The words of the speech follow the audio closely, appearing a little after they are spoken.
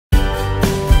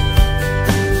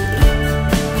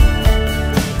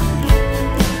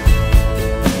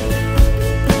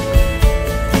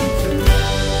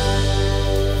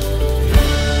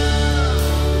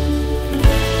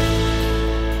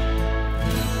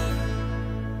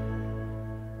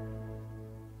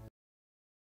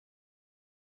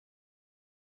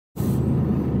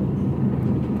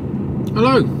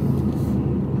Hello.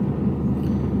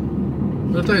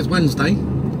 The day is Wednesday.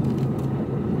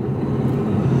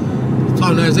 The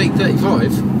time now is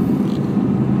 8:35.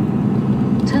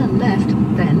 Turn left,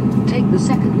 then take the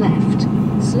second left.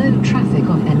 Slow traffic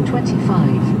on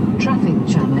M25. Traffic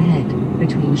jam ahead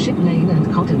between Ship Lane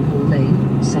and Cotton Hall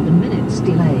Lane. 7 minutes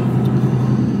delay.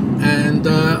 And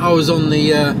I was on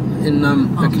the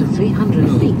After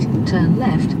 300 feet, turn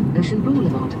left, Ocean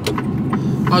Boulevard.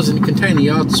 I was in the container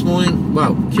yard this morning.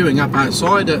 Well, queuing up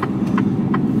outside at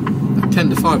 10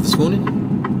 to 5 this morning.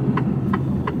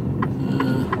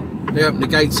 They opened the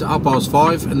gates at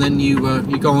 5:30, and then you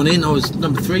go on in. I was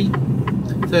number 3,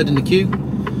 third in the queue,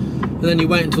 and then you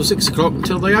wait until 6 o'clock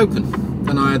until they open.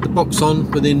 Then I had the box on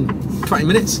within 20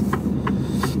 minutes,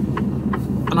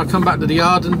 and I come back to the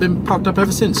yard and been parked up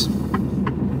ever since.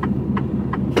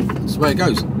 That's the way it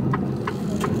goes.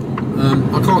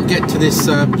 I can't get to this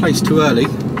place too early.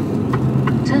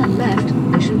 Turn left,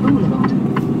 Ocean Boulevard.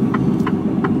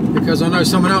 Because I know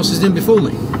someone else is in before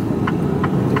me.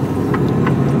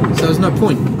 So there's no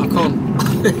point. I can't,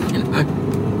 you know.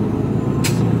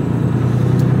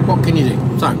 What can you do?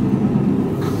 So,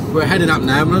 we're heading up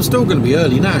now, and I'm still going to be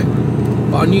early now.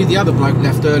 But I knew the other bloke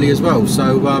left early as well,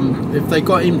 so if they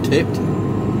got him tipped,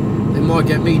 they might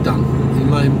get me done.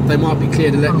 They might be clear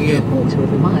to let me in. After a quarter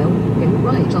of a mile, go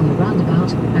right on the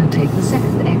roundabout and take the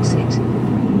second exit.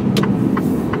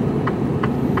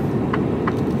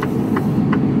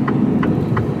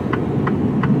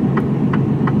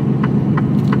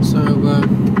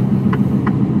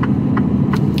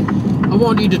 I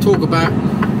wanted you to talk about.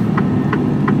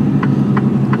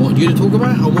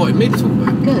 I wanted me to talk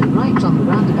about. Go right on the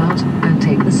roundabout and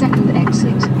take the second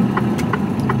exit.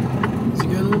 Is he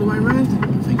going all the way around?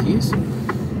 I think he is.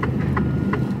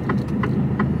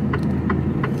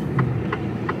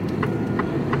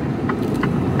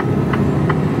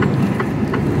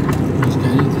 He's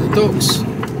going into the docks.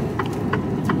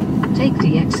 Take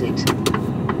the exit.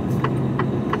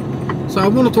 So I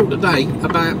want to talk today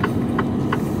about,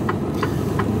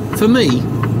 for me,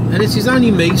 and this is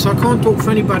only me, so I can't talk for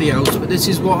anybody else, but this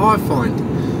is what I find.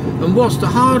 And what's the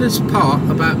hardest part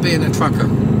about being a trucker?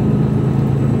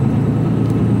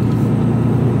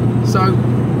 So,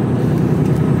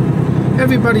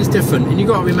 everybody's different, and you've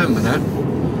got to remember that.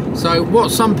 So,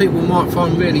 what some people might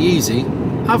find really easy,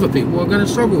 other people are going to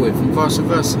struggle with, and vice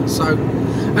versa. So,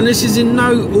 and this is in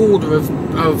no order of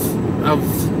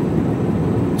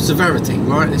severity,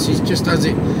 right? This is just as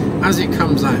it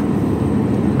comes out.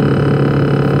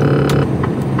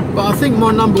 But I think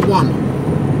my number one,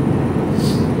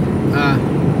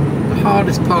 the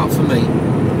hardest part for me,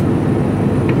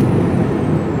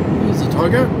 easy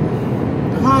Tiger,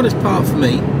 the hardest part for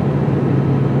me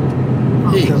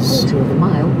After is, a quarter of a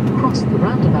mile, cross the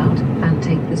roundabout and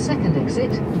take the second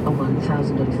exit on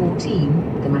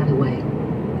 1014 the Manor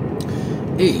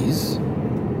is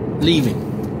leaving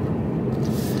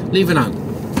home,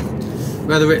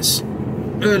 whether it's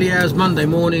early hours Monday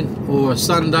morning or a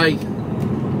Sunday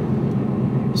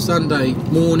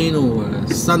morning or a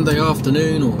Sunday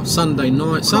afternoon or a Sunday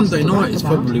night. Sunday night is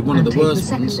probably one of the worst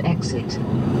ones,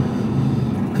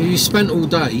 because you spent all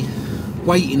day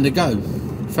waiting to go,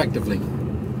 effectively.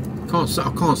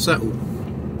 I can't settle.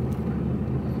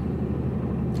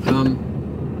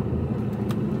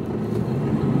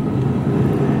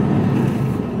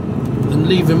 And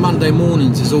leaving Monday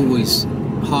mornings is always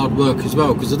hard work as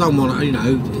well, because I don't want to, you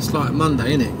know, it's like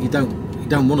Monday, isn't it? You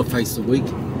don't want to face the week.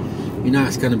 You know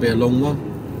it's going to be a long one.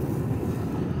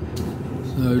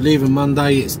 So leaving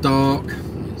Monday, it's dark,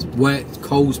 it's wet, it's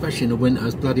cold, especially in the winter.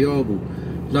 It's bloody horrible.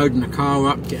 Loading the car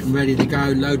up, getting ready to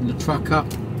go, loading the truck up.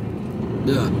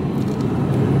 Ugh.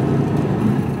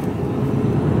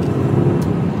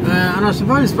 And I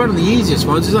suppose one of the easiest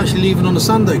ones is actually leaving on a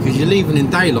Sunday, because you're leaving in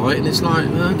daylight, and it's like,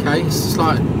 okay, it's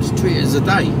treat it as a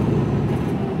day.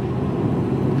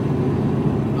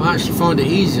 I actually find it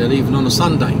easier leaving on a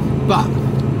Sunday, but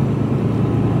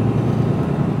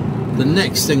the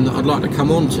next thing that I'd like to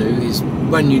come on to is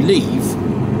when you leave,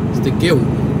 is the guilt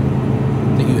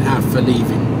that you have for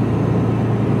leaving.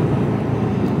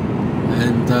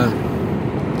 And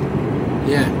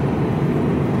yeah,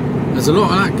 there's a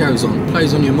lot of that goes on,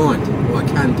 plays on your mind, what I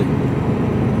can do.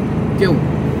 Guilt.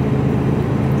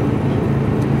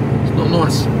 It's not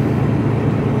nice.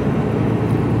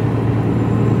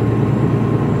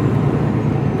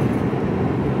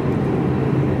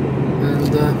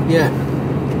 And yeah.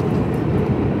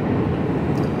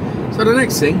 So the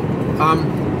next thing, I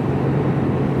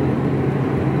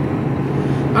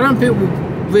don't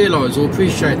realise or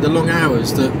appreciate the long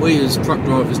hours that we as truck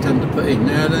drivers tend to put in.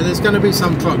 Now, there's going to be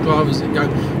some truck drivers that go,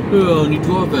 oh, I only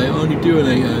drive 8, I only do an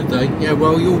 8 hour day. Yeah,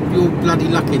 well, you're bloody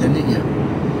lucky then, aren't you?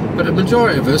 But the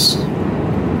majority of us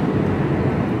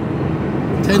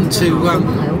tend to...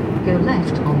 Go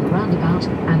left on the roundabout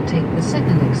and take the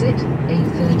second exit,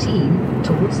 A13,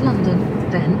 towards London,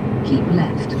 then keep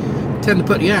left. Tend to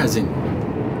put the hours in.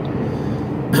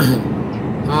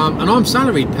 And I'm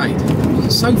salaried paid. There's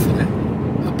a sofa there.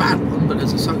 A bad one, but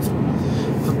there's a sofa.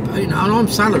 And I'm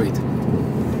salaried.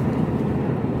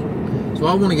 So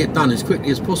I want to get done as quickly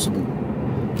as possible.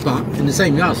 But in the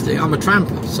same yardstick, I'm a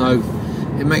tramper, so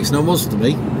it makes no odds to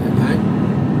me, okay,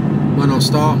 when I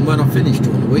start and when I finish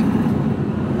during the week.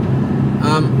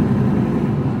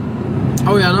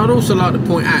 Oh yeah, and I'd also like to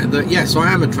point out that yes,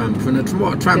 I am a tramper, and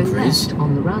what a tramper is. Go left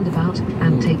on the roundabout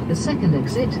and take the second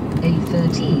exit,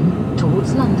 A13,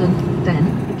 towards London,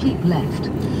 then keep left.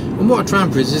 And what a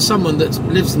tramper is someone that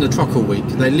lives in the truck all week.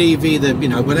 They leave either, you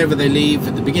know, whenever they leave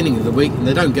at the beginning of the week, and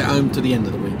they don't get home to the end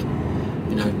of the week.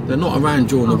 You know, they're not around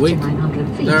during the week.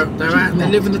 They're out. They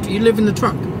live in the. You live in the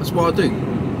truck. That's what I do.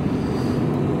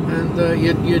 And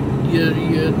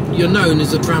you're known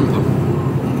as a tramper.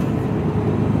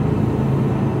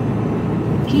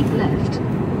 Keep left.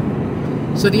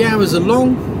 So the hours are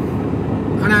long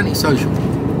and antisocial.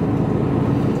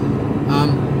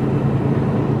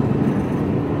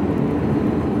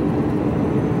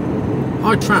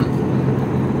 I tramp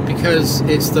because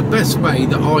it's the best way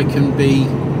that I can be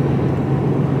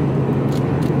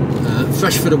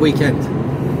fresh for the weekend.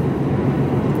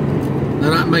 Now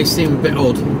that may seem a bit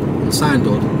odd and sound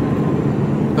odd,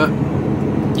 but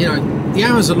you know, the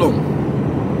hours are long.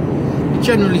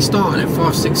 Generally starting at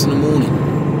 5, 6 in the morning.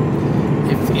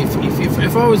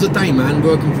 If I was a day man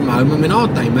working from home, I mean our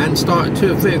day man start at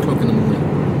 2 or 3 o'clock in the morning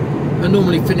and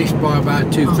normally finished by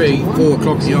about 2, 3, 4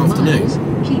 o'clock in the afternoon.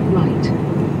 Keep right.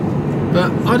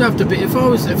 But I'd have to be, if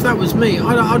that was me,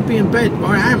 I'd be in bed.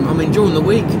 I am. I mean during the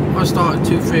week I start at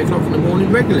 2, 3 o'clock in the morning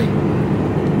regularly.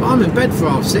 But I'm in bed for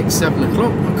half 6, 7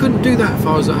 o'clock. I couldn't do that if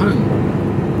I was at home.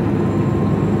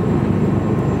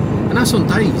 And that's on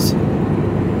days.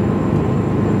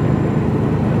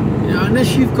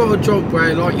 Unless you've got a job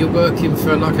where like you're working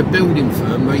for like a building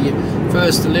firm where your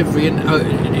first delivery in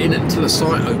until a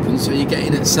site opens, so you get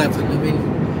in at 7. I mean,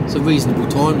 it's a reasonable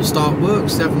time to start work,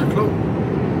 7 o'clock.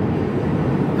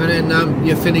 And then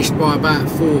you're finished by about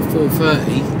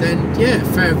 4:30. Then yeah,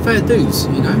 fair dues.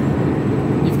 You know,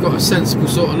 you've got a sensible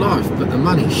sort of life, but the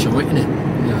money's shite, isn't it?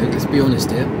 You know, let's be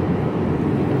honest here.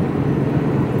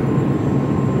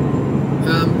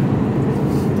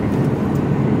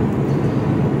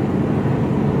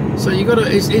 So you got to,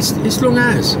 it's long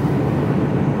hours,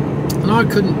 and I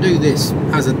couldn't do this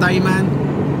as a day man.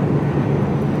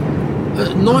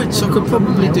 At nights I could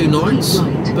probably do nights,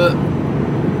 but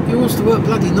who wants to work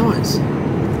bloody nights?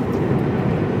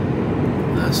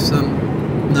 That's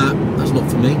nah, that's not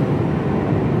for me.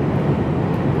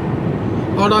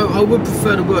 Although I would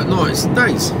prefer to work nights than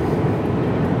days.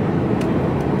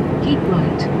 Keep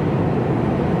right.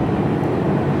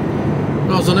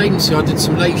 When I was on agency, I did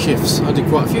some late shifts. I did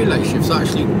quite a few late shifts. I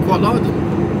actually quite liked them.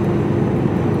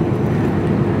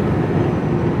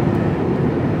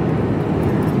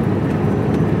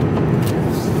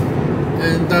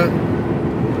 And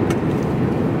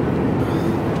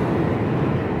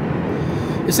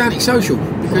it's antisocial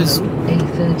because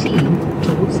A13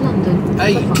 towards London for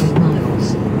 5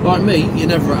 miles. Like me, you're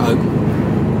never at home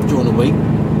during the week.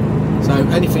 So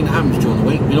anything that happens during the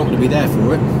week, you're not going to be there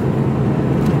for it.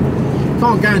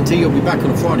 Can't guarantee you'll be back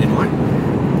on a Friday night,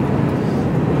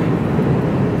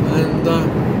 and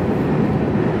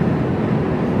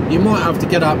you might have to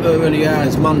get up early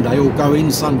hours Monday or go in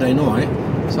Sunday night,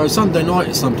 so Sunday night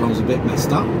is sometimes a bit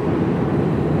messed up.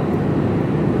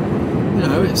 You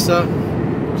know, it's a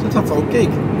tough old gig.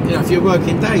 You know, if you're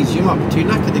working days, you might be too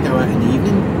knackered to go out in the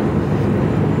evening,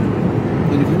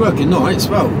 and if you're working nights,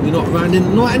 well, you're not around in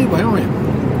the night anyway, are you?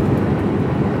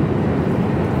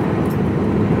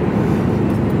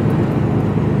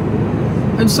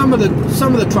 And some of the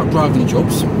truck driving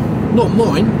jobs, not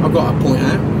mine, I've got to point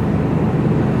out,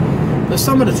 but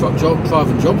some of the truck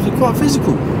driving jobs are quite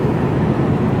physical.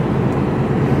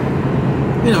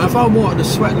 You know, if I wanted to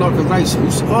sweat like a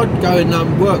racehorse, I'd go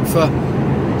and work for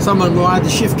someone where I had to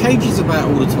shift cages about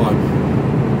all the time.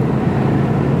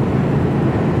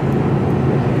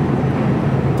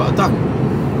 But I don't.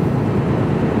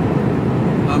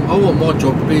 I want my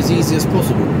job to be as easy as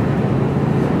possible.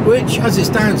 Which has its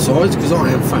downsides because I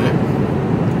am fat,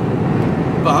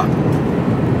 but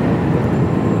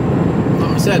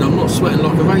like I said, I'm not sweating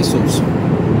like a racehorse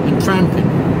and tramping.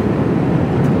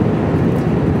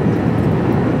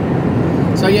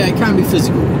 yeah, it can be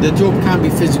physical. The job can be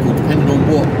physical depending on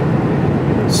what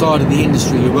side of the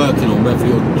industry you're working on, whether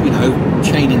you're, you know,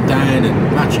 chaining down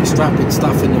and ratchet strapping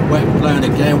stuff in the wet, blowing a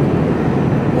gale,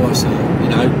 or it's, you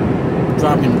know,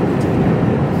 grabbing,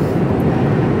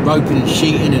 roping and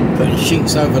sheeting and putting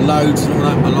sheets over loads and all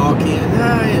that malarkey.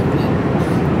 Yeah.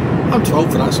 I'm too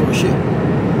old for that sort of shit. I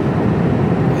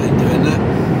ain't doing that.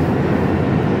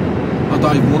 I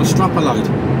don't even want to strap a load.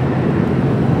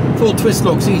 4 twist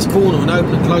locks each corner and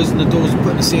open and closing the doors and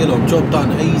putting the seal on. Job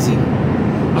done, easy.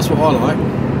 That's what I like.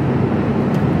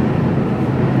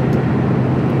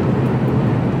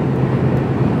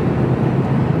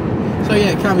 So yeah,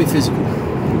 it can be physical.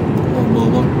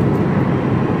 One.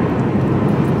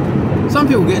 Some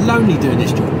people get lonely doing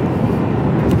this job.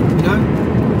 You know?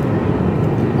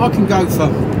 I can go for,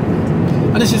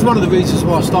 and this is one of the reasons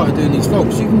why I started doing these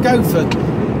vlogs. You can go a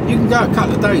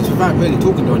couple of days without really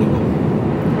talking to anyone.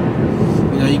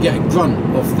 You know, you get a grunt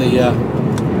off the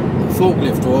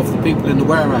forklift or off the people in the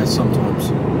warehouse sometimes,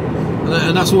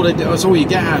 and that's all they do. That's all you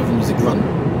get out of them is a grunt.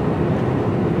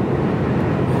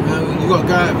 You know, you got to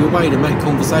go out of your way to make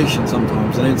conversation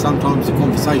sometimes, and then sometimes the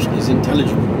conversation is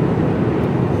intelligible.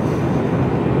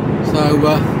 So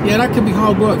yeah, that can be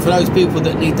hard work for those people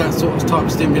that need that sort of type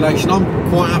of stimulation. I'm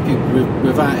quite happy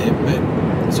without it,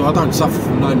 so I don't suffer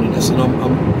from loneliness, and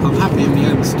I'm happy in my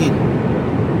own skin.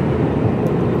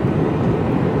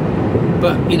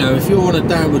 But you know, if you're on a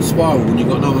downward spiral and you've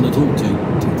got no one to talk to,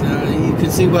 you can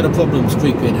see where the problems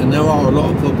creep in, and there are a lot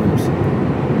of problems.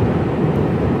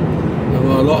 There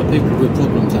are a lot of people with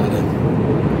problems out there.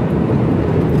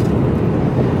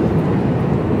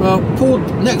 Well,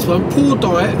 next one, poor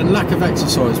diet and lack of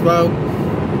exercise. Well,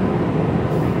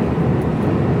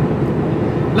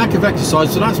 lack of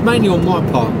exercise, so that's mainly on my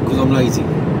part because I'm lazy.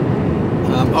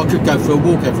 I could go for a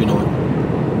walk every night.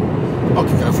 I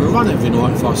could go for a run every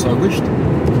night if I so wished.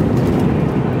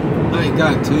 I ain't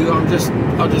going to. I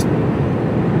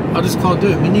just can't do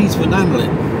it. My knees wouldn't handle it.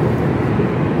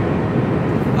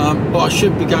 But I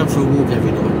should be going for a walk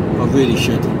every night. I really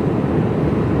should.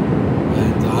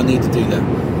 And I need to do that.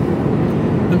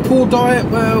 And poor diet,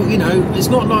 well, you know, it's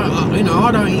not like, you know,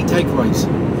 I don't eat takeaways.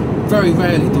 Very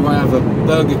rarely do I have a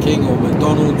Burger King or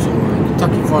McDonald's or a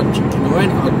Kentucky Fried Chicken or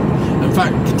anything. In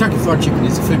fact, Kentucky Fried Chicken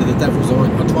is the food of the devil, so I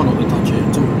try not to touch it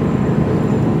at all.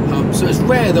 So it's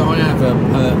rare that I have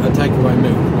a takeaway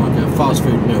meal, like a fast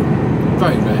food meal.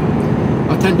 Very rare.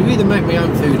 I tend to either make my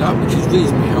own food up, which is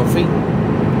reasonably healthy,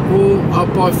 or I'll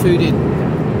buy food in,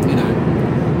 you know.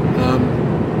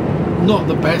 Not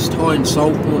the best, high in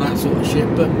salt, all that sort of shit,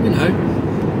 but you know,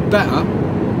 better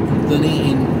than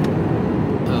eating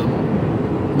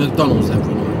McDonald's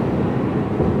every night.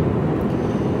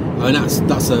 I mean,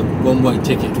 that's a one-way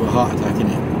ticket to a heart attack, isn't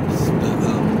it? But,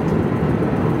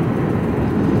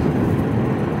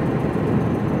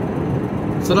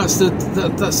 so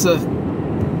that's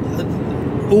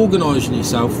organising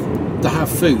yourself to have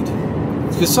food.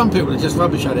 Because some people are just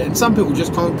rubbish at it, and some people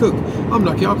just can't cook. I'm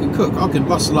lucky I can cook. I can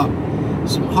bustle up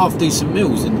some half-decent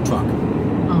meals in the truck.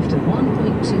 After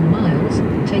 1.2 miles,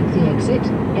 take the exit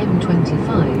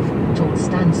M25 towards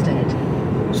Stansted.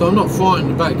 So I'm not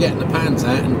frightened about getting the pans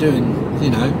out and doing,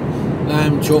 you know,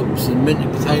 lamb chops and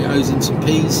minted potatoes and some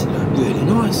peas. Really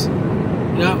nice.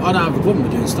 You know, I don't have a problem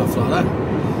with doing stuff like that.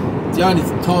 The only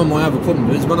time I have a problem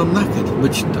with is when I'm knackered,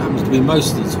 which happens to be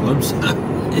most of the times.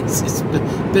 It's a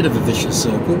bit of a vicious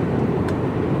circle.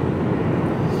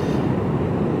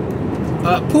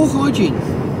 Poor hygiene.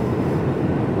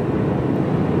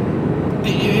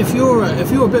 If you're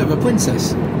a bit of a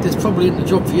princess, this probably isn't the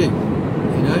job for you.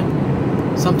 You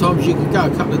know, sometimes you can go a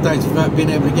couple of days without being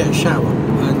able to get a shower,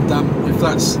 and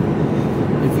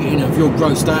if you're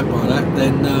grossed out by that,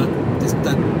 then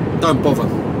don't bother.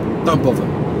 Don't bother.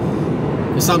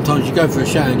 Because sometimes you go for a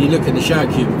shower and you look in the shower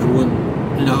cubicle, and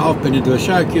you know, I've been into a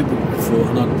shower cubicle before,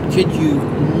 and I kid you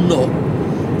not,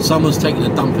 someone's taking a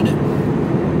dump in it.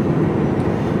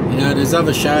 You know, there's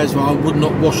other showers where I would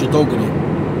not wash a dog in it.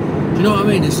 Do you know what I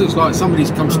mean? It looks like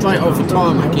somebody's come straight off a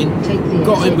tarmacking,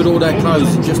 got in with all their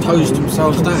clothes and just hosed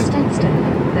themselves down.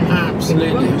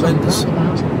 Absolutely horrendous.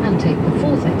 And take the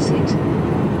 4th exit.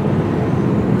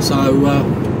 So,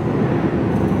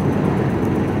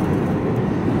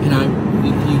 you know,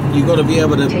 you've got to be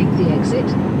able to take the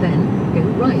exit, then go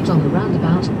right on the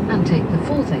roundabout and take the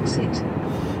 4th exit.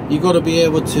 You've got to be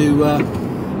able to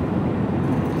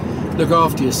look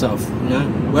after yourself, you know,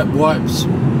 wet wipes,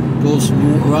 pour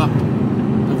some water up,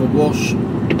 have a wash.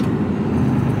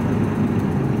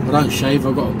 I don't shave,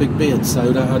 I've got a big beard, so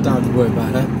I don't have to worry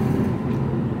about that.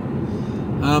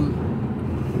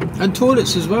 And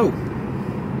toilets as well.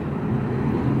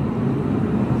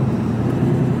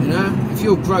 if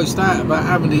you're grossed out about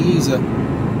having to use a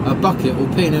bucket or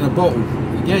peeing in a bottle,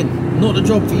 again, not a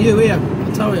job for you here,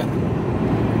 I tell you.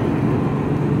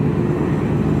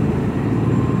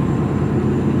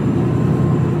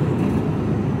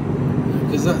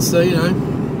 Because that's, you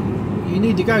know, you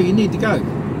need to go, you need to go.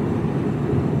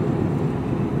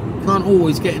 Can't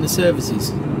always get in the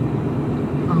services.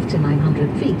 After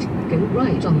 900 feet, go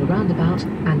right on the roundabout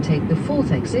and take the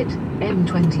 4th exit,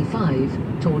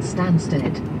 M25, towards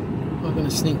Stansted. I'm going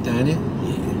to sneak down here.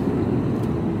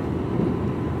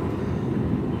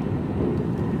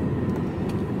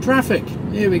 Traffic.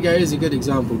 Here we go, here's a good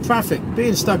example. Traffic,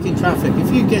 being stuck in traffic.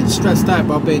 If you get stressed out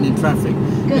by being in traffic,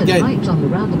 go again, right on the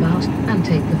roundabout and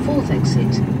take the 4th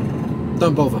exit.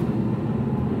 Don't bother.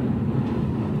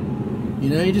 You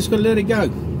know, you just got to let it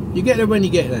go. You get there when you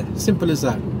get there. Simple as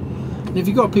that. And if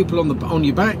you've got people on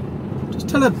your back, just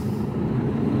tell them.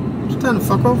 Just tell them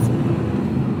fuck off.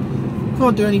 You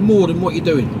can't do any more than what you're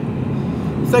doing.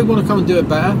 If they want to come and do it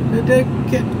better,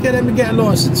 get them to get a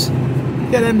licence.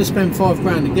 Get them to spend £5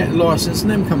 grand and get a licence, and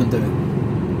then come and do it.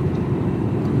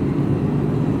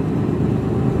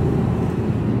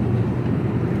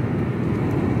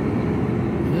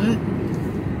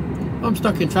 Yeah. I'm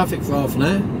stuck in traffic for half an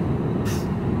hour.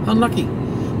 Unlucky.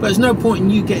 But there's no point in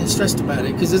you getting stressed about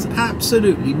it, because there's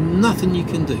absolutely nothing you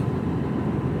can do.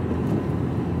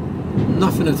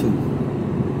 Nothing at all.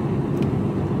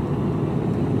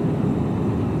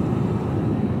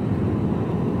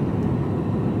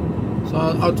 So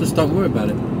I just don't worry about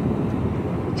it.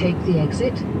 Take the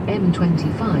exit,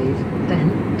 M25,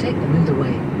 then take the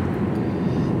motorway.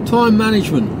 Time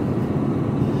management.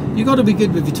 You've got to be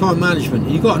good with your time management.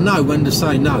 You've got to know when to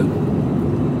say no.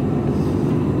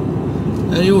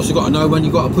 And you also got to know when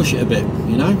you've got to push it a bit,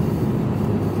 you know.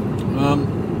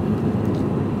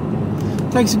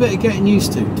 Takes a bit of getting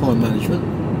used to, time management.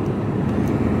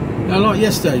 You know, like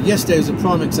yesterday. Yesterday was a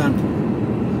prime example.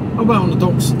 I went on the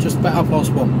docks just about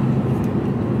 1:30.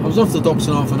 I was off the docks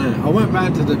in half an hour. I went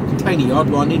round to the container yard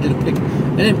where I needed to pick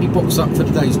an empty box up for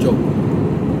the day's job.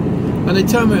 And they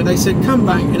turned me, they said, come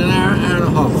back in an hour, hour and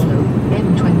a half. Follow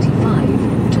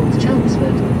M25 towards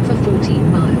Chelmsford for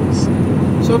 14 miles.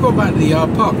 So I got back to the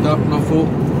yard, parked up, and I thought,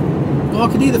 well, I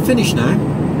could either finish now,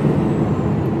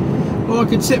 or I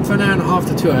could sit for an hour and a half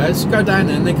to 2 hours, go down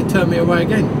there and they could turn me away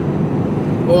again.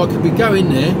 Or I could be going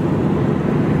there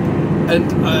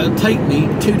and take me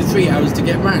 2 to 3 hours to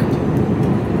get round.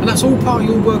 And that's all part of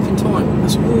your working time.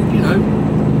 That's all, you know,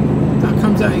 that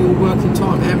comes out of your working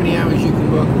time, how many hours you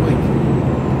can work a week.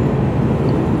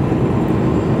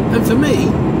 And for me,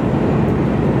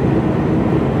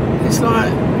 it's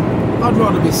like, I'd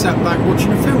rather be sat back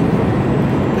watching a film,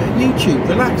 at YouTube,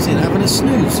 relaxing, having a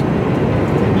snooze.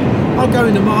 I'll go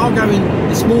in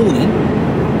this morning,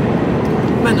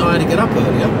 meant I had to get up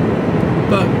earlier,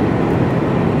 but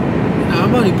you know,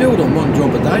 I'm only billed on one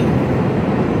job a day,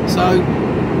 so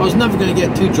I was never going to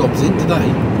get 2 jobs in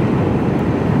today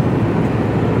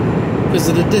because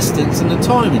of the distance and the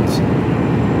timings.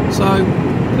 So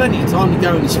plenty of time to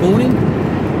go in this morning,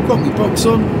 got my box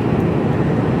on,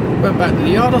 went back to the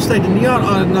yard. I stayed in the yard.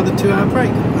 I had another 2-hour break.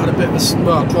 I had a bit of a,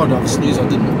 well, I tried to have a snooze, I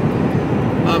didn't.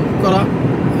 Got up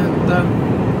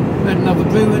and had another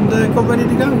brew and got ready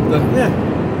to go. But yeah,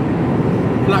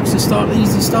 relaxing start,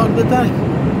 easy start of the day.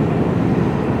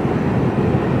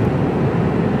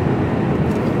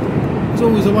 There's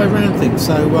always a way around things,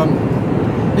 so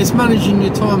it's managing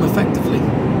your time effectively.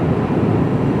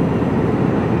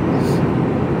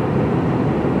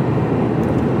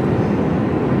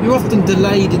 You're often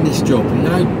delayed in this job, you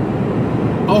know,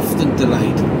 often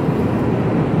delayed,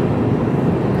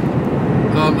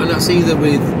 and that's either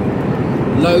with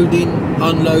loading,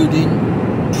 unloading,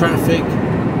 traffic,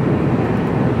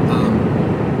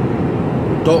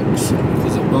 docks,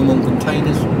 because I'm on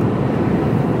containers.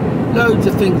 Loads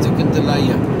of things that can delay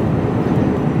you,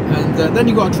 and then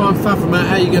you've got to try and fathom out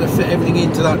how you're going to fit everything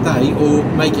into that day, or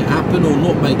make it happen or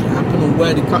not make it happen, or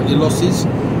where to cut your losses,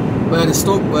 where to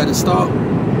stop, where to start.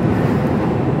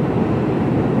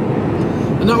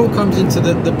 And that all comes into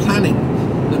the planning,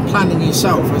 and planning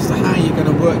yourself as to how you're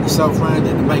going to work yourself around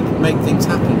it and make things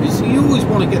happen, because you always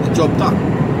want to get the job done.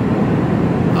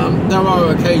 There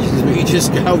are occasions where you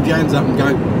just hold your hands up and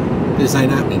go, this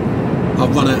ain't happening,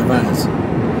 I've run out of hours.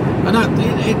 And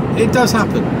that, it does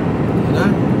happen, you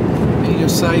know. You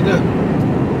just say, look,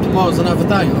 tomorrow's another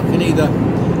day. I can either,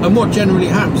 and what generally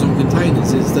happens on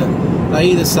containers is that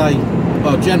they either say,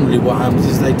 well, generally what happens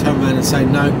is they turn around and say,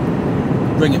 no,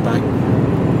 bring it back,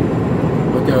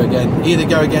 we'll go again. Either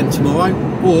go again tomorrow,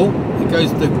 or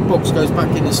the box goes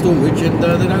back into storage and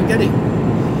they don't get it.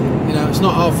 You know, it's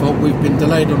not our fault we've been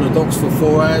delayed on the docks for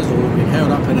 4 hours, or we've been held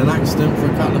up in an accident for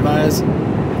a couple of hours,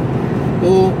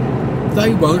 or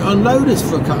they won't unload us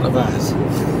for a couple of hours.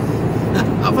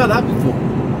 I've had that before.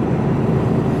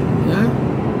 You know?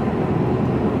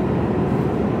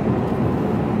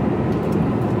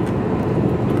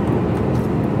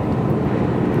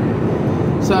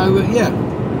 So, yeah.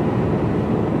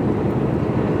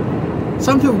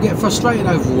 Some people get frustrated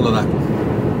over all of that.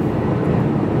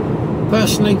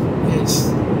 Personally,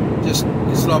 it's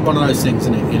like one of those things,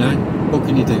 isn't it? You know, what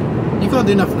can you do? You can't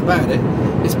do nothing about it.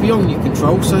 It's beyond your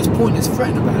control, so it's pointless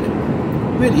fretting about it.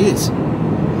 It really is.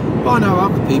 But I know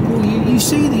other people. You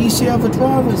see other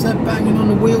drivers, they're banging on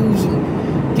the wheels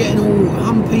and getting all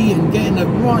humpy and getting the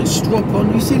right strop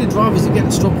on. You see the drivers that get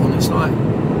the strop on. It's like,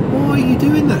 why are you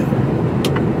doing that?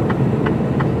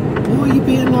 Why are you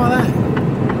being like that?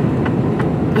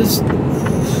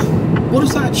 What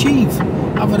does that achieve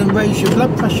other than raise your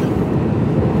blood pressure?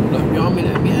 Look behind me,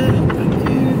 let me out, thank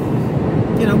you.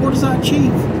 You know, what does that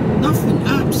achieve? Nothing,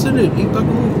 absolutely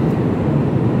bugger all.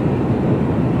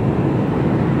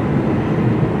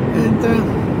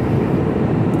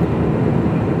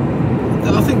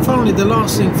 And I think finally the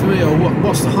last thing for me, or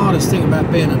what's the hardest thing about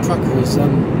being a trucker, is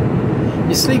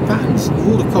your sleep patterns of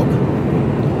all the cock.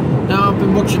 Now I've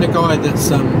been watching a guy that's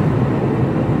on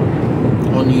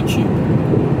YouTube,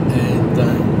 and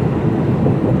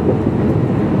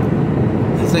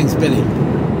his name's Billy,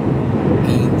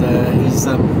 and he's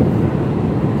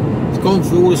gone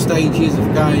through all the stages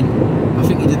of going. I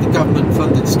think he did the government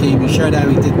funded scheme. He showed how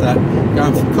he did that,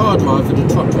 going from car driver to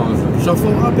truck driver, which I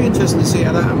thought I'd be interested to see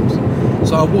how that happens.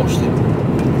 So I watched him,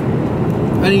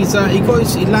 and he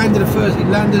landed a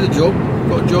job,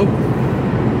 got a job,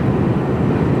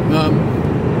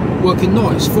 working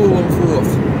nights, 4 on 4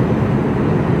 off.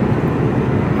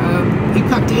 He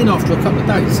packed it in after a couple of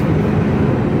days,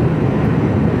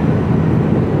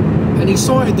 and he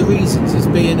cited the reasons as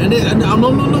being, and I'm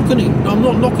not knocking him. I'm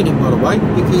not knocking him, by the way,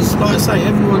 because, like I say,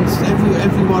 everyone's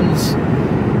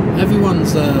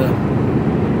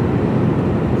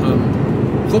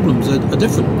problems are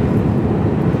different.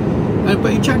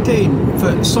 But he checked it in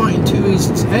for citing 2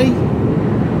 reasons. A,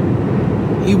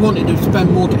 he wanted to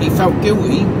spend more. He felt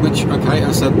guilty, which, okay,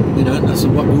 I said, you know, that's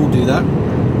what we all do that.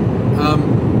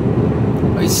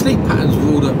 His sleep patterns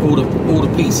with all the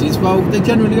pieces, well, they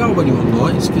generally are when you're on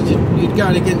nights, because you're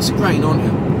going against the grain, aren't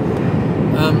you?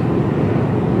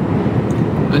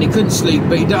 And he couldn't sleep,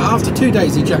 but after 2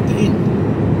 days he jacked it in.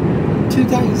 2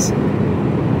 days.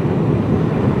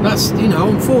 That's, you know,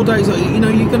 on 4 days, you know,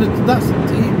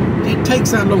 it takes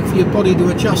that long for your body to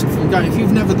adjust from going. If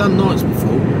you've never done nights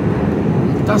before,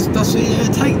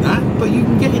 it'll take that, but you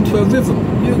can get into a rhythm,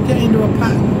 you can get into a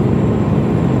pattern.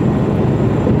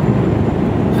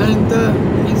 And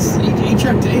he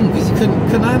checked it in because he couldn't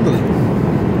handle it,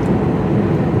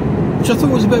 which I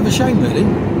thought was a bit of a shame, really.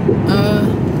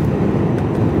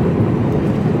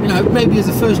 You know, maybe as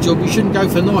a first job you shouldn't go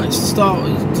for nights to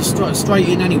start straight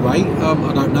in anyway.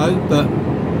 I don't know, but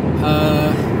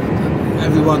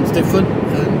everyone's different,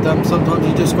 and sometimes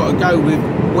you just got to go with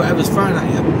whatever's thrown at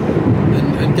you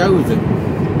and go with it.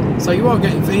 So you are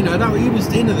getting, you know, he was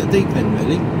in at the deep end,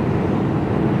 really,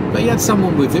 but he had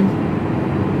someone with him.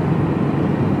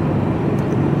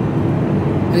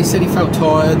 And he said he felt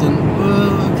tired, and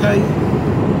okay.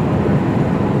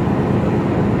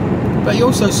 But he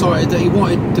also cited that he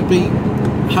wanted to be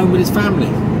home with his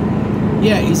family.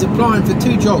 Yeah, he's applying for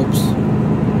 2 jobs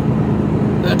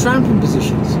that are tramping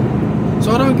positions.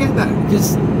 So I don't get that,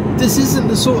 because this isn't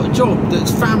the sort of job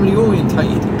that's family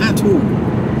orientated at all.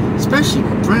 Especially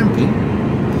not tramping.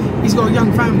 He's got a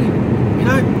young family, you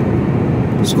know.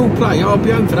 School play, I'll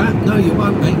be home for that. No, you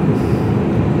won't, mate.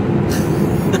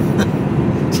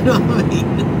 Do you know what I mean?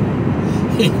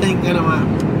 It ain't gonna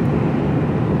happen.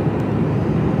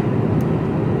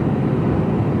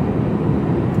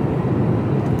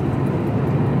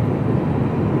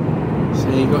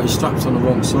 See, he got his straps on the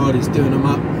wrong side, he's doing them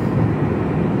up. I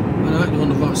know, they're on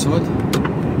the right side.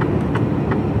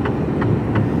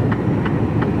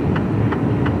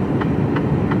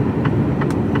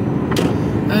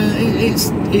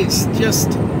 It's just,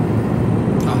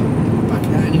 back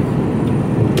out anyway.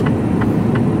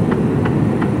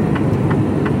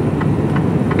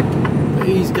 But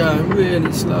he's going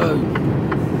really slow.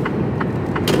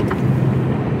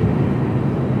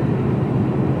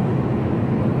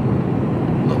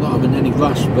 Not that I'm in any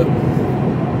rush, but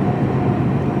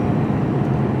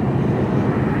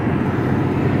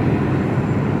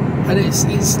and it's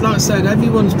like I said,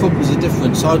 everyone's problems are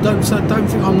different. So I don't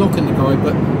think I'm knocking the guy,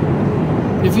 but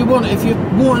if you're wanting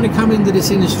to come into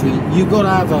this industry, you've got to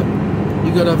have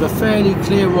you've got to have a fairly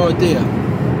clear idea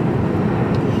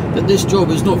that this job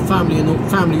is not family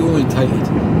orientated.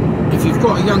 If you've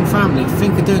got a young family,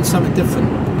 think of doing something different.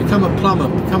 Become a plumber,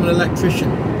 become an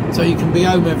electrician, so you can be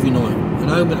home every night and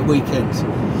home at the weekends,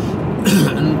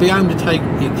 and be home to take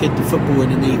your kid to football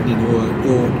in the evening,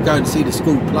 or go and see the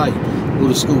school play, or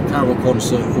the school carol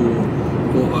concert,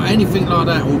 or anything like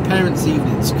that, or parents'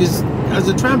 evenings. Because as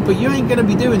a tramper, you ain't going to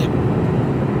be doing it.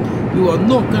 You are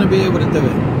not going to be able to do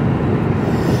it.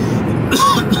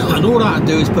 And all that'll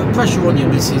do is put pressure on your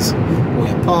missus or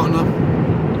your partner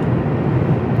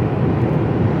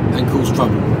and cause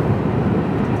trouble.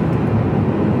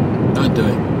 Don't do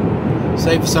it.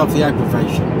 Save yourself the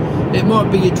aggravation. It might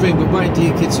be your dream, but wait until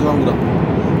your kids are older.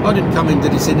 I didn't come into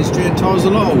this industry until I was a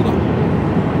lot older.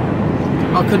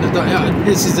 I couldn't have done it.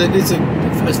 This is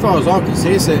as far as I can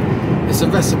see, it's a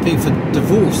recipe for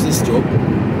divorce, this job.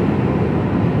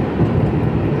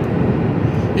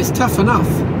 It's tough enough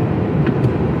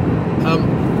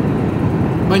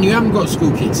when you haven't got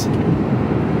school kids,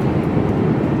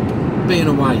 being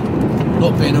away,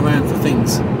 not being around for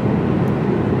things.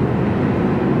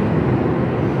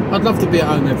 I'd love to be at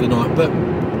home every night, but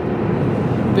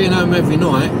being home every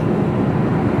night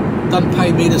doesn't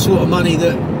pay me the sort of money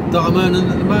that I'm earning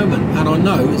at the moment, and I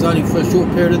know it's only for a short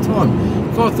period of time.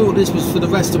 If I thought this was for the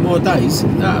rest of my days,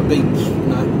 that would be, you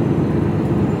know.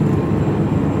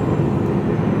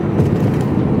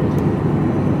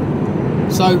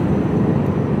 So,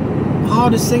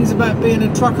 hardest things about being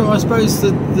a trucker, I suppose,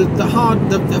 if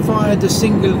I had to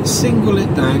single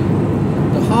it down,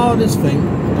 the hardest thing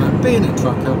about being a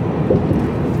trucker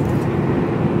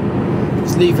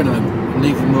is leaving home and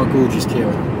leaving my gorgeous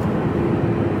Kira.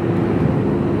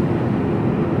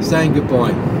 Saying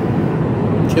goodbye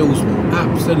kills me,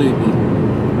 absolutely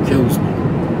kills me.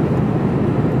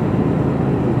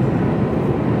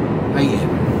 Hate it.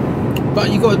 But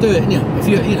you got to do it, innit? If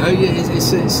you know,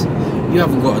 you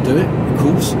haven't got to do it, of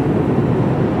course.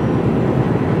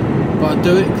 But I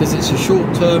do it because it's a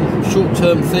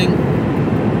short-term thing,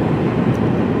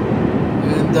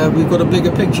 and we've got a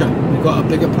bigger picture. We've got a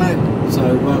bigger plan,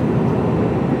 so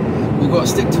we've got to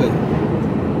stick to it.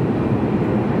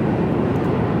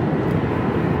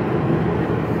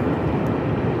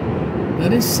 Now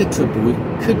this Citra boy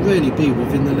could really be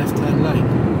within the left-hand lane.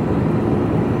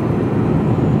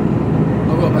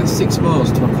 I've got about 6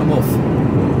 miles till I come off.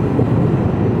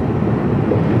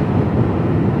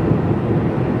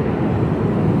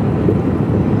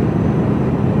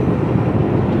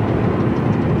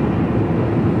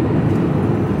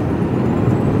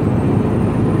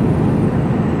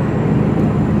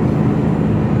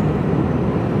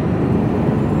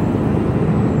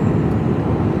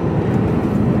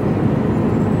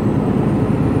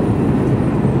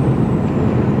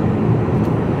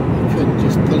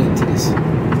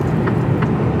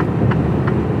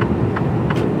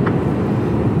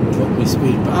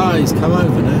 He's come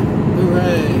over now.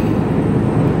 Hooray!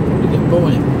 Look at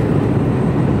boy.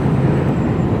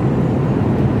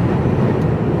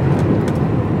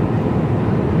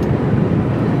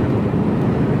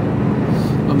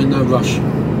 I'm in no rush.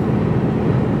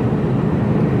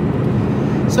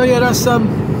 So yeah, that's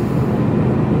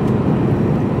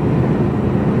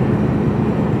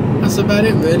about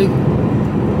it really.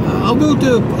 I will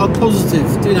do a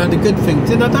positive, you know, the good things,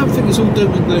 and I don't think it's all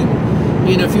doom and gloom.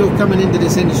 You know, if you're coming into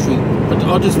this industry, but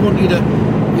I just want you to,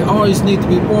 your eyes need to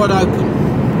be wide open.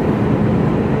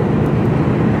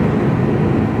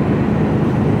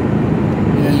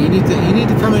 Yeah, you need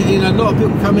to come in. You know, a lot of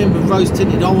people come in with rose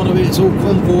tinted. I want to be. It's all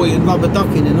convoy and rubber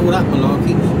ducking and all that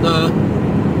malarkey. No,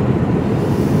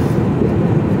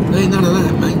 there ain't none of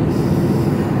that, mate.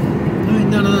 There ain't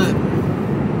none of that.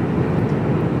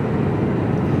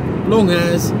 Long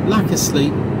hours, lack of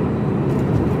sleep.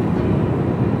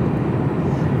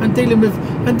 And dealing with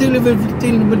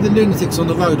the lunatics on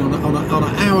the road on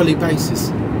an hourly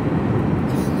basis.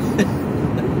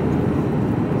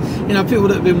 You know, people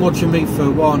that have been watching me for a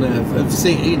while now have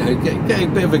seen, you know, getting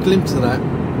a bit of a glimpse of that.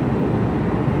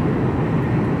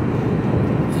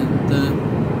 And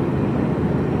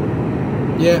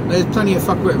yeah, there's plenty of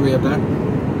fuckwittery of that.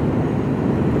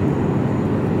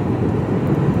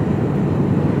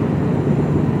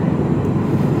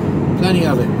 Plenty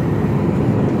of it.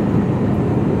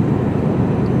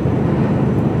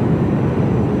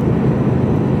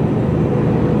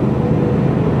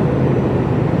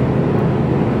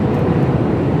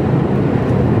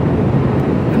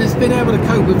 Been able to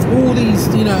cope with all these,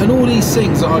 you know, and all these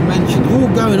things that I've mentioned, all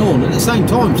going on at the same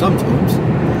time. Sometimes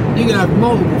you can have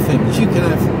multiple things. You can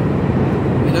have,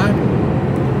 you know,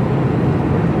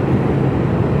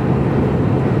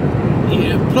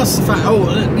 yeah, Plus the fact,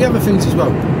 the other things as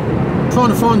well. Trying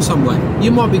to find somewhere.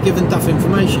 You might be given duff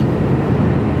information.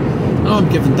 And I'm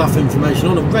given duff information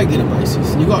on a regular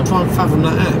basis. And you've got to try and fathom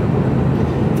that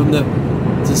out. From the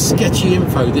sketchy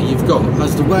info that you've got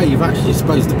as to where you're actually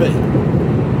supposed to be.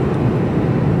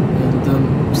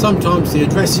 And sometimes the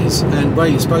addresses and where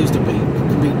you're supposed to be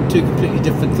can be two completely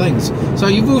different things. So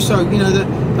you've also,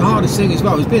 the hardest thing as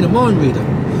well is being a mind reader.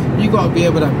 You've got to be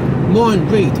able to mind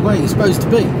read where you're supposed to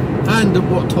be and at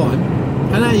what time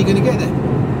and how you're going to get there.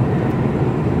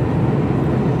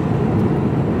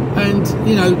 And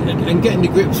and getting to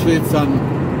grips with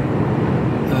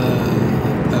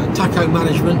tacho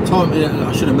management, time.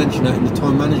 I should have mentioned that in the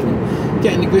time management.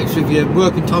 Getting to grips with your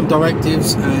working time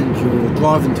directives and your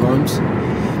driving times.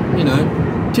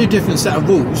 Two different set of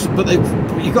rules, but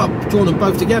you've got to draw them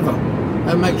both together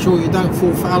and make sure you don't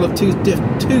fall foul of two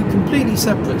completely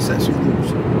separate sets of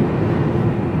rules.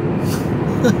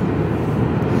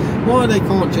 Why they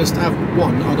can't just have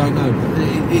one, I don't know.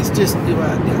 It's just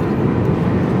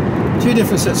two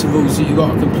different sets of rules that you've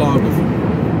got to comply with.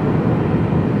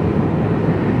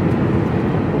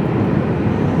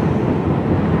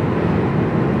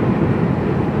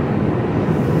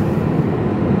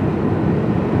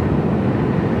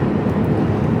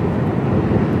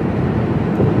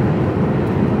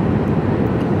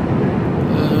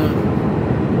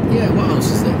 What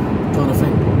else is there? I'm trying to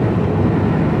think.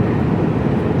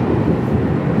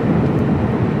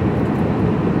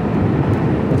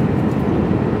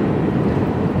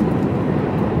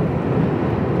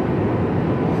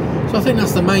 So I think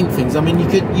that's the main things. I mean, you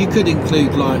could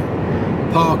include like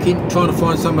parking, trying to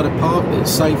find somewhere to park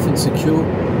that's safe and secure.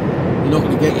 You're not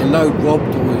going to get your load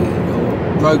robbed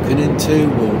or broken into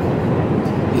or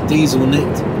your diesel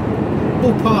nicked.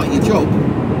 All part of your job.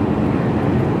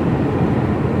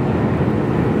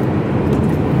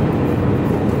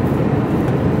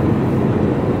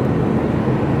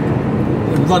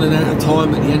 Running out of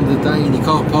time at the end of the day and you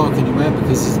can't park anywhere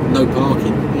because there's no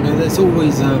parking. There's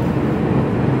always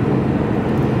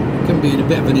can be a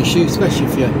bit of an issue, especially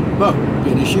if you're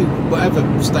be an issue whatever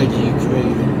stage of your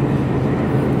career,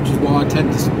 which is why I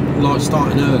tend to like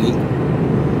starting early, so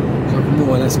I can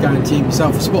more or less guarantee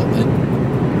myself a spot. Then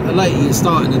the later you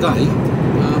start in the day,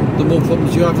 the more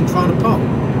problems you have in trying to park.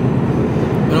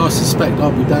 And I suspect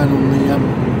I'll be down on the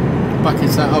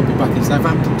I'll be back in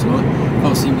Southampton tonight.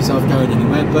 Can't see myself going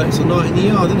anywhere, but it's a night in the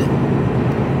yard, isn't it?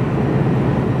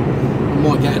 I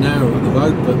might get an hour on the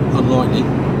road, but unlikely.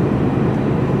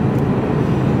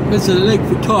 Because of the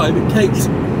length of time it takes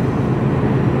to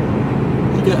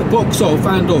get a box off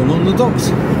and on the docks.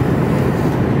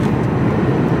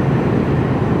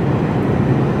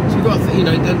 So you've got to,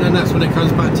 then that's when it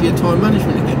comes back to your time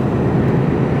management again.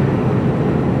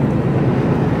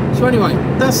 So anyway,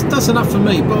 that's enough for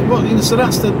me. But so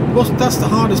that's the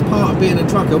hardest part of being a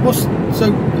trucker.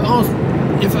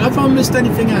 If I missed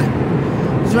anything out,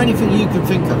 is there anything you can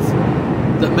think of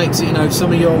that makes it,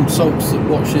 some of your old salts that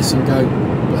watch this and go,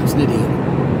 "That's an idiot"?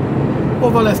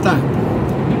 What have I left out?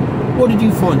 What did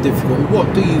you find difficult?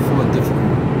 What do you find difficult?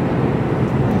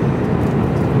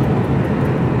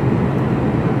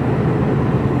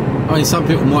 I mean, some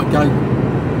people might go,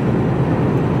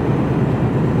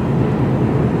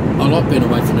 I like being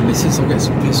away from the missus, I'll get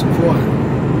some peace and quiet.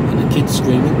 And the kids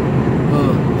screaming,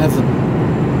 oh, heaven.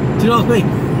 Do you know what I mean?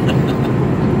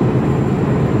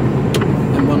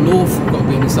 M1 North, I've got to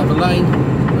be in this other lane.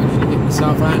 Actually get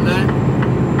myself out now.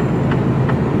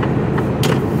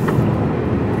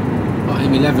 Like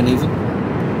M11 even. I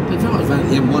don't think I was around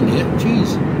the M1 yet, jeez.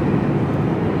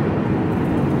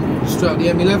 Straight up the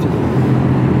M11.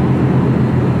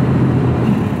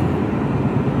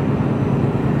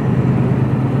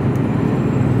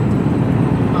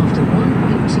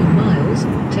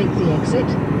 Take the exit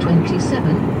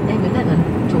 27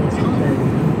 M11 towards Harlow.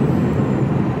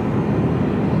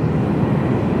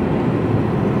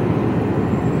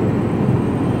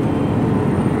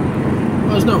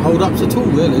 Well, there's no hold-ups at all,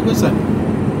 really, was there?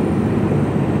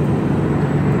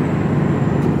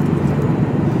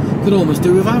 Could almost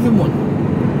do with having one.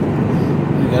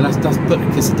 There you go, that's putting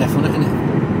a kiss of death on it, isn't it?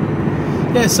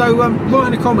 Yeah, so write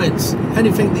in the comments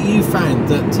anything that you found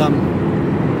that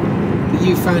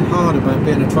you found hard about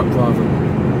being a truck driver.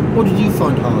 What did you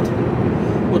find hard?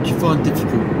 What did you find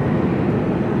difficult?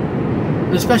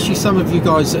 And especially some of you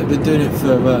guys that have been doing it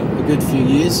for a good few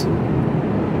years.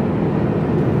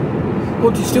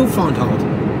 What do you still find hard?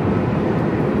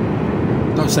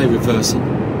 Don't say reversing.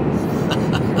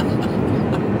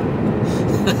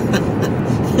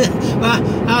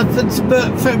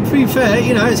 But to be fair,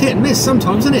 it's hit and miss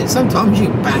sometimes, isn't it? Sometimes you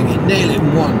bang it, nail it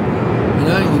in one. You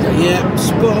go, yeah,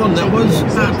 spot on, that was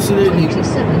absolutely.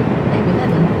 27,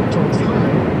 M11 towards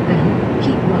Hollow, then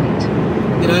keep right.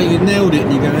 You know, you nailed it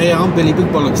and you go, hey, I'm Billy Big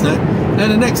Bollocks now. And then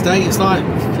the next day it's like,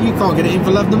 you can't get it in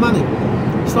for love the money.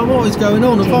 It's like, what is going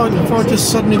on? Have I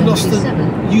just suddenly lost the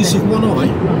use of one eye?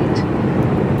 Right.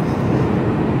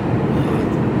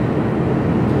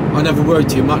 I never worry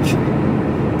too much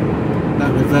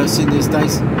about reversing these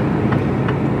days.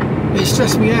 It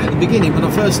stressed me out at the beginning when I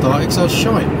first started because I was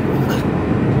shy.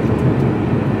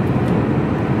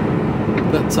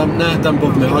 But now it doesn't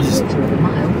bother me. I just...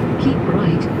 Keep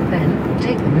right, then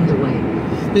take the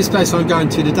motorway. This place I'm going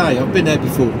to today, I've been there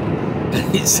before.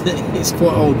 It's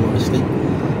quite old, honestly.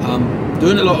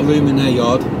 Doing a lot of room in their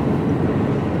yard.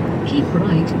 Keep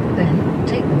right, then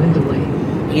take the motorway.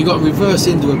 And you've got to reverse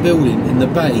into a building, and the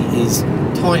bay is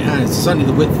tight as. It's only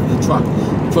the width of the truck.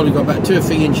 You've probably got about 2 or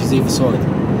 3 inches either side.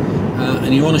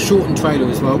 And you're on a shortened trailer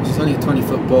as well, because it's only a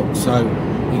 20-foot box, so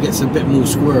it gets a bit more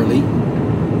squirrely.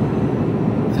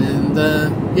 And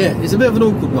yeah, it's a bit of an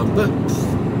awkward one, but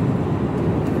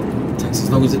it takes as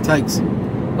long as it takes. As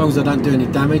long as I don't do any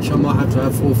damage, I might have to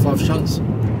have 4 or 5 shunts.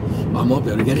 I might be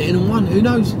able to get it in one, who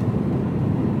knows?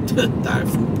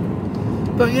 Doubtful.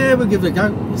 But yeah, we'll give it a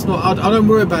go. It's not. I don't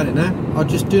worry about it now. I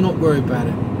just do not worry about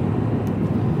it.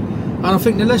 And I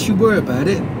think the less you worry about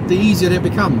it, the easier it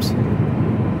becomes.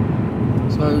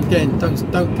 So again,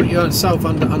 don't put your own self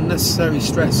under unnecessary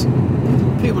stress.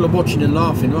 People are watching and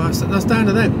laughing. Right, that's down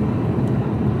to them.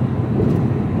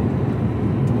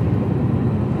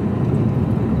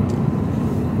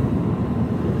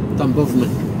 Don't bother me.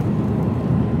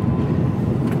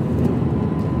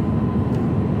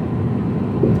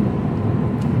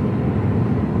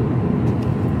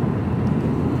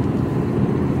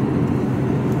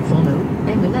 Follow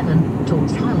M11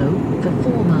 towards Harlow for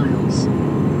 4 miles.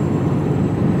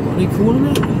 What are you calling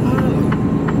it?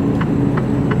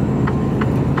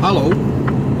 Hello.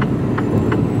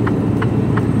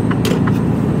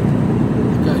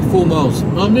 Okay, 4 miles.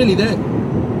 I'm nearly there.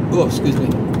 Oh, excuse me.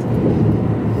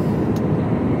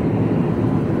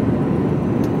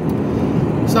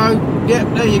 So, yeah,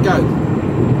 there you go.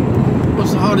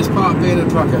 What's the hardest part of being a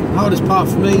trucker? Hardest part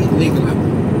for me, legal out.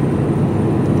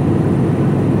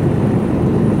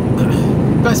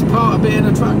 Best part of being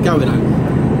a truck, going home.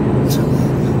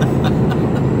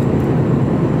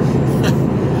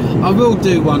 I will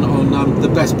do one on the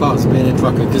best parts of being a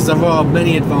trucker, because there are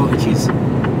many advantages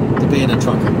to being a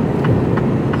trucker.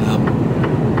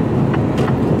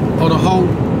 On the whole,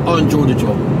 I enjoy the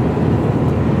job.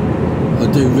 I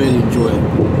do really enjoy it.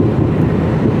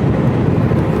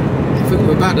 I think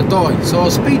we're about to die, so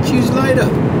I'll speak to you later.